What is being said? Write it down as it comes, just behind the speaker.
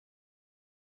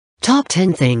Top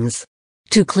 10 things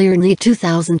to clear NEET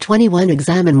 2021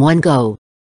 exam in one go.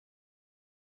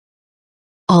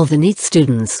 All the NEET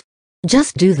students,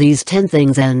 just do these 10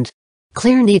 things and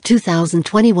clear NEET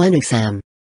 2021 exam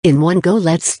in one go.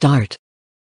 Let's start.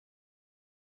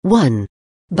 1.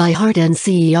 By heart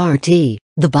NCERT,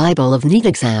 the Bible of NEET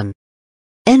exam.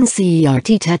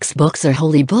 NCERT textbooks are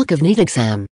holy book of NEET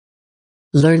exam.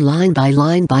 Learn line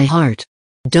by heart.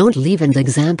 Don't leave an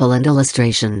example and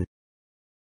illustration.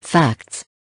 Facts.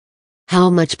 How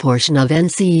much portion of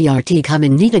NCERT come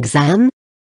in NEET exam?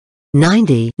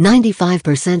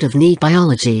 90–95% of NEET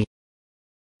biology.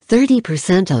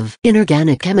 30% of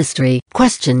inorganic chemistry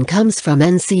question comes from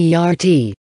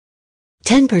NCERT.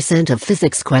 10% of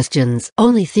physics questions,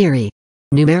 only theory.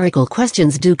 Numerical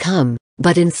questions do come,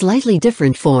 but in slightly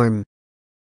different form.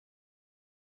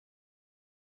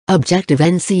 Objective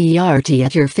NCERT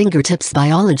at your fingertips: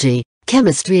 biology,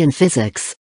 chemistry and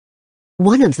physics.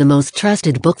 One of the most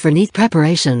trusted book for NEET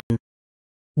preparation.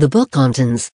 The book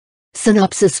contains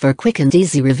synopsis for quick and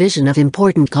easy revision of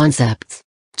important concepts,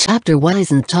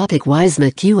 chapter-wise and topic-wise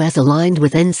MQs aligned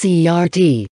with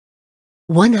NCERT.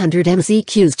 100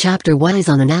 MCQs chapter-wise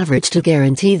on an average to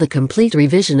guarantee the complete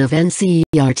revision of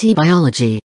NCERT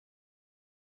biology.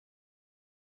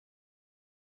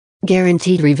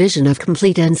 Guaranteed revision of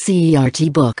complete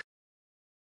NCERT book.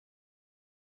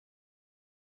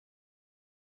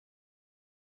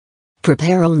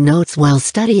 Prepare own notes while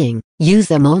studying, use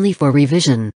them only for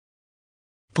revision.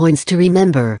 Points to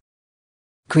remember.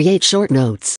 Create short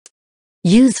notes.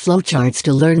 Use flowcharts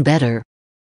to learn better.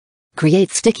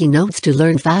 Create sticky notes to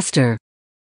learn faster.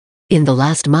 In the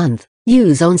last month,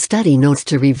 use own study notes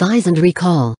to revise and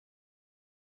recall.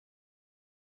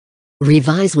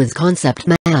 Revise with concept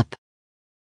map.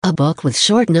 A book with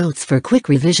short notes for quick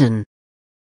revision.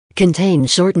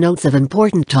 Contains short notes of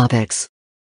important topics.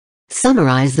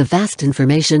 Summarize the vast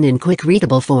information in quick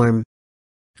readable form.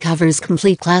 Covers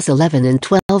complete class 11 and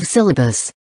 12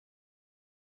 syllabus.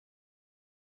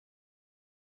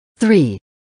 3.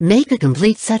 Make a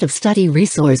complete set of study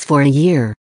resource for a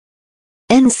year.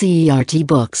 NCERT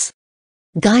books.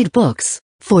 Guide books,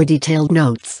 for detailed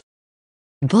notes.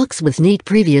 Books with NEET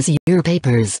previous year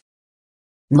papers.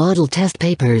 Model test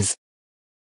papers.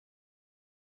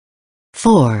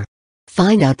 4.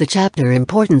 Find out the chapter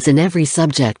importance in every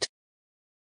subject.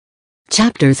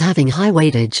 Chapters having high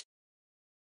weightage.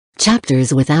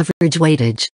 Chapters with average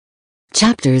weightage.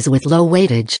 Chapters with low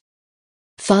weightage.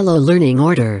 Follow learning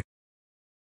order.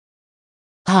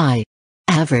 High,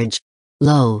 average,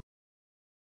 low.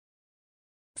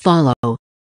 Follow.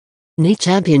 NEET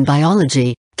Champion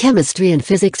Biology, Chemistry and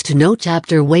Physics to know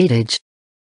chapter weightage.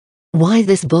 Why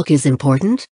this book is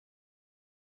important?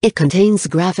 It contains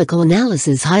graphical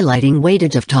analysis highlighting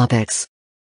weightage of topics.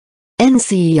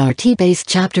 NCERT-based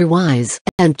chapter-wise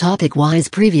and topic-wise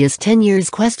previous 10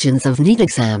 years questions of NEET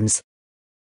exams.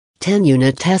 10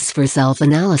 unit tests for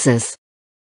self-analysis.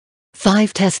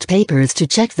 5 test papers to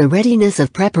check the readiness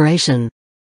of preparation.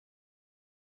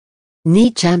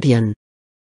 NEET Champion.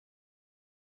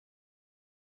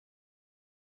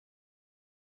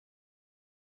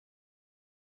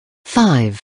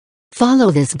 Five.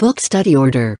 Follow this book study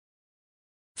order.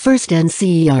 First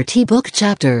NCERT book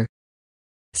chapter.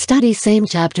 Study same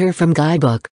chapter from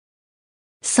guidebook.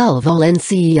 Solve all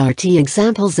NCERT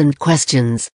examples and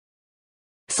questions.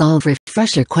 Solve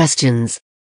refresher questions.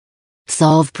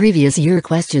 Solve previous year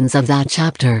questions of that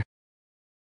chapter.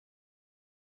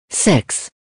 6.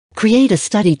 Create a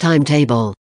study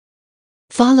timetable.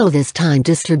 Follow this time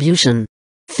distribution.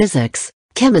 Physics,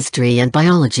 chemistry and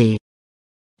biology.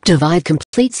 Divide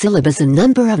complete syllabus in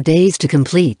number of days to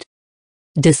complete.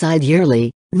 Decide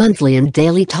yearly, monthly and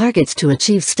daily targets to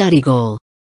achieve study goal.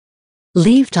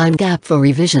 Leave time gap for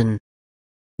revision.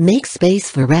 Make space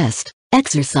for rest,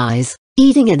 exercise,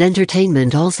 eating and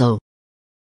entertainment also.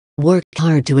 Work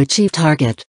hard to achieve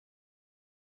target.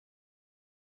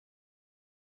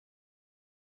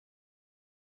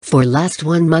 For last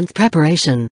 1 month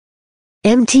preparation.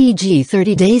 MTG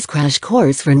 30 days crash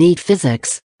course for NEET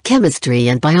Physics, Chemistry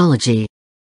and Biology.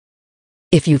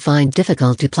 If you find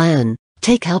difficult to plan,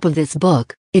 take help of this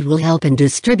book. It will help in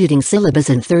distributing syllabus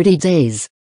in 30 days.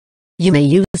 You may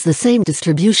use the same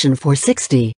distribution for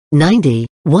 60, 90,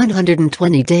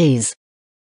 120 days.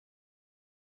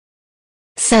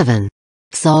 7.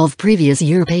 Solve previous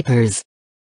year papers.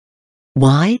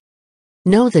 Why?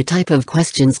 Know the type of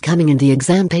questions coming in the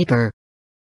exam paper.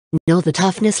 Know the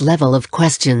toughness level of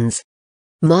questions.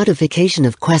 Modification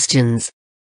of questions.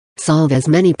 Solve as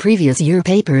many previous year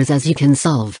papers as you can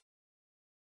solve.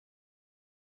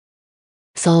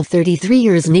 Solve 33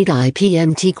 years NEET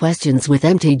AIPMT questions with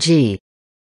MTG.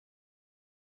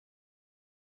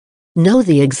 Know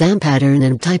the exam pattern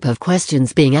and type of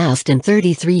questions being asked in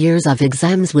 33 years of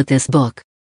exams with this book.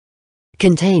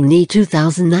 Contain NEET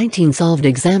 2019 solved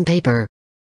exam paper.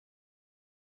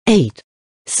 8.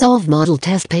 Solve model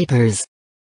test papers.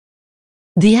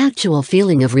 The actual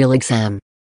feeling of real exam.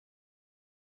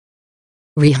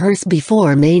 Rehearse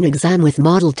before main exam with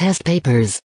model test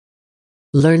papers.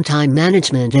 Learn time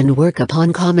management and work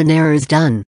upon common errors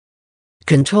done.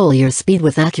 Control your speed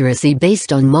with accuracy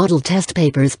based on model test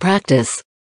papers practice.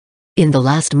 In the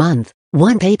last month,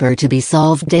 1 paper to be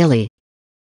solved daily.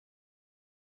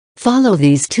 Follow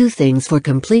these 2 things for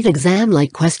complete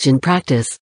exam-like question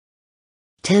practice.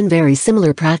 10 very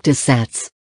similar practice sets.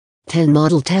 10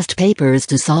 model test papers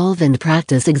to solve and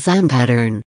practice exam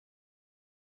pattern.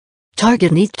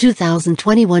 Target NEET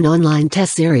 2021 online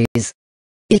test series.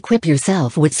 Equip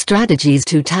yourself with strategies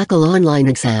to tackle online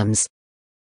exams.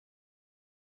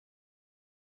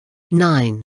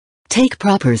 9. Take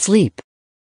proper sleep.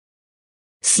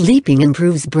 Sleeping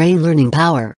improves brain learning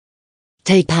power.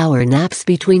 Take power naps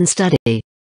between study.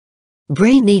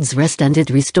 Brain needs rest and it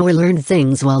restore learned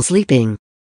things while sleeping.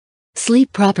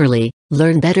 Sleep properly,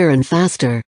 learn better and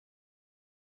faster.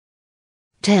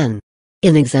 10.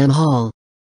 In exam hall.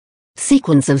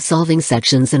 Sequence of solving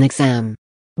sections in exam.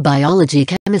 Biology,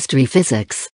 chemistry,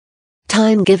 physics.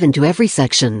 Time given to every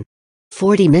section.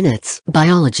 40 minutes,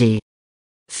 biology.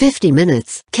 50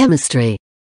 minutes, chemistry.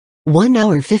 1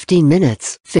 hour 15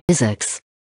 minutes, physics.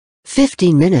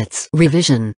 15 minutes,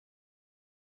 revision.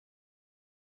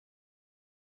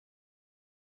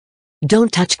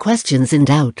 Don't touch questions in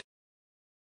doubt.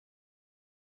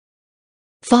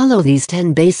 Follow these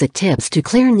 10 basic tips to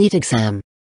clear NEET exam.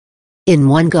 In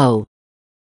one go.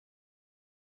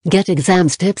 Get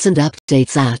exams tips and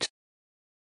updates at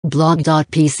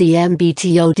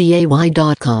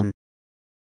blog.pcmbtoday.com.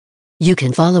 You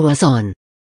can follow us on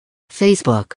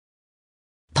Facebook,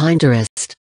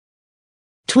 Pinterest,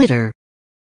 Twitter,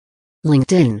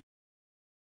 LinkedIn,